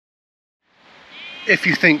if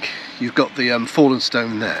you think you've got the fallen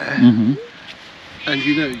stone there, and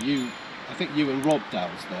you know, I think you and Rob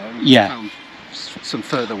dowsed there, and you found some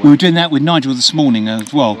further ones. We were doing that with Nigel this morning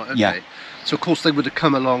as well. Right, okay. Yeah. So of course they would have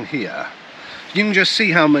come along here. You can just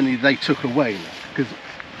see how many they took away, because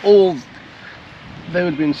there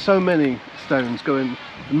would have been so many stones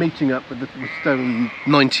meeting up with the stone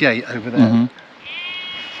 98 over there.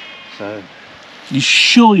 So. You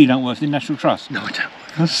sure you don't work for the National Trust? No, I don't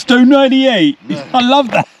work. Stone 98. No. I love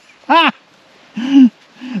that.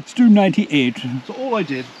 Stone 98. So all I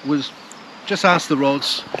did was just ask the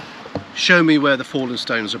rods, show me where the fallen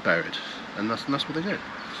stones are buried, and that's what they did.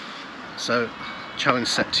 So, challenge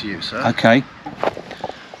set to you, sir. Okay.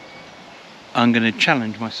 I'm going to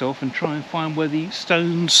challenge myself and try and find where the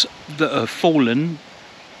stones that are fallen.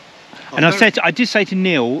 And I did say to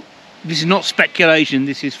Neil, this is not speculation,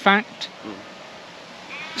 this is fact.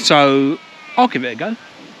 So I'll give it a go.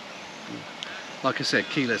 Like I said,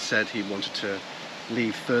 Keeler said he wanted to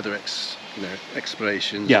leave further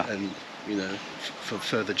explorations and for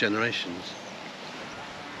further generations.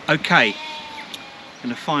 Okay. I'm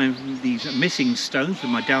going to find these missing stones with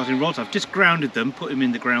my dowsing rods. I've just grounded them, put them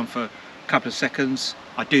in the ground for a couple of seconds.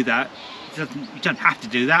 I do that. You don't have to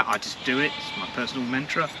do that, I just do it. It's my personal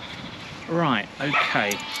mantra. Right,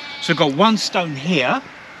 okay. So I've got one stone here.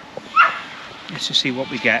 Let's just see what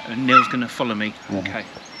we get, and Neil's going to follow me. Yeah. Okay.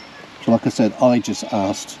 So like I said, I just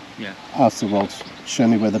asked the rods, show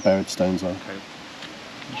me where the buried stones are. Okay.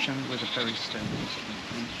 Can you show me where the buried stone is?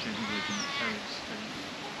 Please show me where the buried stone is.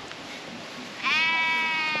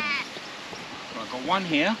 Right, I've got one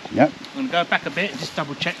here. Yep. I'm going to go back a bit and just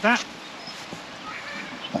double check that.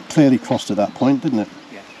 That clearly crossed at that point, didn't it?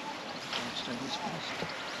 Yeah.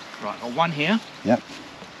 Right, I've got one here. Yep.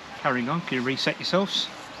 Carrying on, can you reset yourselves?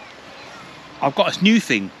 I've got a new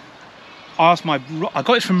thing. I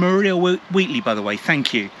got it from Maria Wheatley, by the way,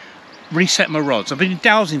 thank you. Reset my rods. I've been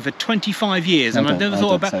dowsing for 25 years and I never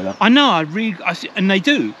thought about that. I know, and they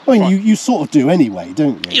do. I mean, you sort of do anyway,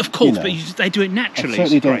 don't you? Of course, but they do it naturally. I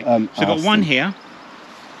certainly don't. So I've got one here.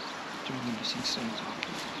 Missing stones.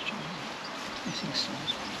 Missing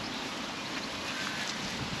stones.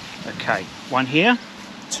 Okay, one here.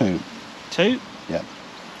 Two. Yep.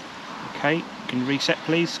 Okay, can you reset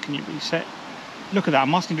please? Can you reset? Look at that,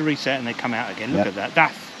 I'm asking to reset and they come out again. Look at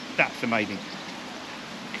that. That's amazing.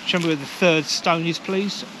 Show me where the third stone is,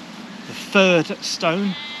 please. The third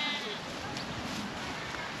stone.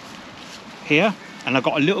 Here. And I've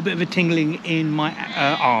got a little bit of a tingling in my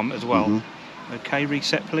arm as well. Okay,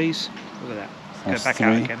 reset please. Look at that. Let's go back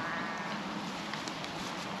out again.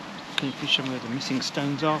 Can you please show me where the missing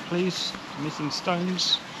stones are, please? Missing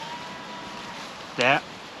stones. There.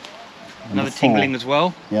 Another tingling as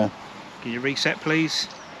well. Yeah. Can you reset please?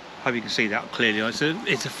 Hope you can see that clearly.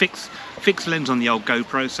 It's a fixed lens on the old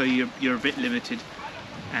GoPro, so you're a bit limited.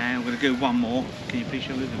 And we're going to go one more. Can you please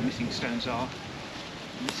show me where the missing stones are?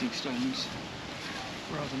 Missing stones.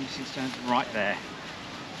 Where are the missing stones? Right there.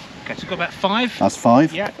 Okay, so we've got about 5. That's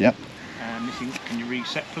 5. Yeah. Yep. Missing. Can you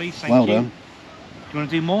reset please? Thank well you. done. Do you want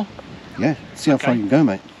to do more? Yeah. See how far you can go,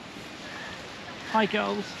 mate. Hi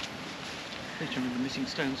girls. Please show me where the missing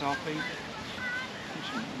stones are, please.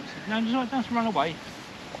 No, don't run away.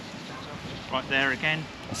 Right there again.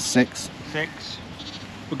 6.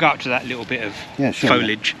 We'll go up to that little bit of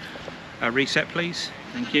foliage. Reset, please.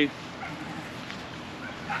 Thank you.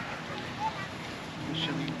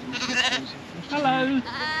 Hello.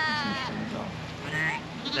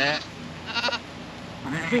 There.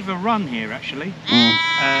 A bit of a run here, actually.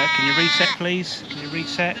 Can you reset, please? Can you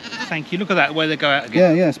reset? Thank you. Look at that, where they go out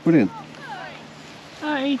again. Yeah, it's brilliant.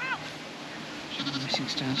 Hi. Show me the missing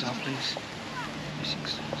stones are, please. Missing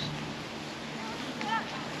stones.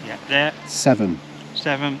 Yeah, there. 7.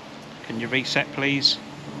 Can you reset, please?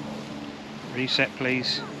 Reset,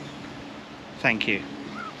 please. Thank you.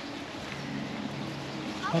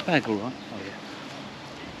 My bag all right? Oh yeah.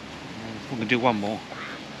 We're going to do one more.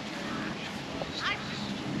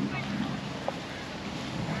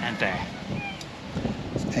 And there.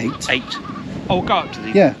 8. Oh, go up to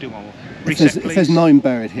the. Yeah. Do one more. Reset, if there's 9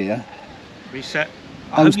 buried here. Reset.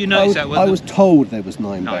 I hope you noticed that. I was told there was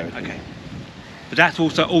 9 buried. Okay. But that's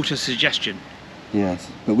also auto-suggestion.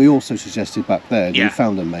 Yes, but we also suggested back there that you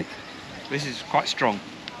found them, mate. This is quite strong.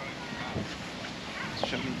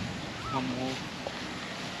 Show me one more,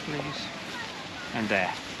 please. And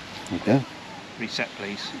there. Okay. Reset,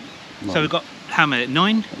 please. 9. So we've got how many?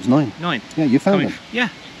 9? It was 9. 9. Yeah, you found them. Yeah.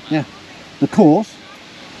 Yeah. Of course,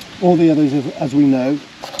 all the others, as we know,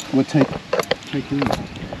 were taken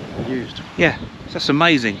and used. Yeah, that's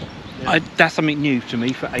amazing. Yeah. That's something new to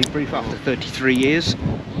me for Avebury after 33 years.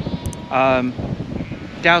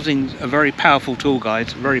 Dowsing's a very powerful tool,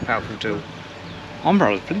 guys. Very powerful tool. I'm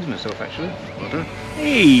rather pleased with myself, actually. Well done.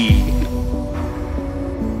 Hey!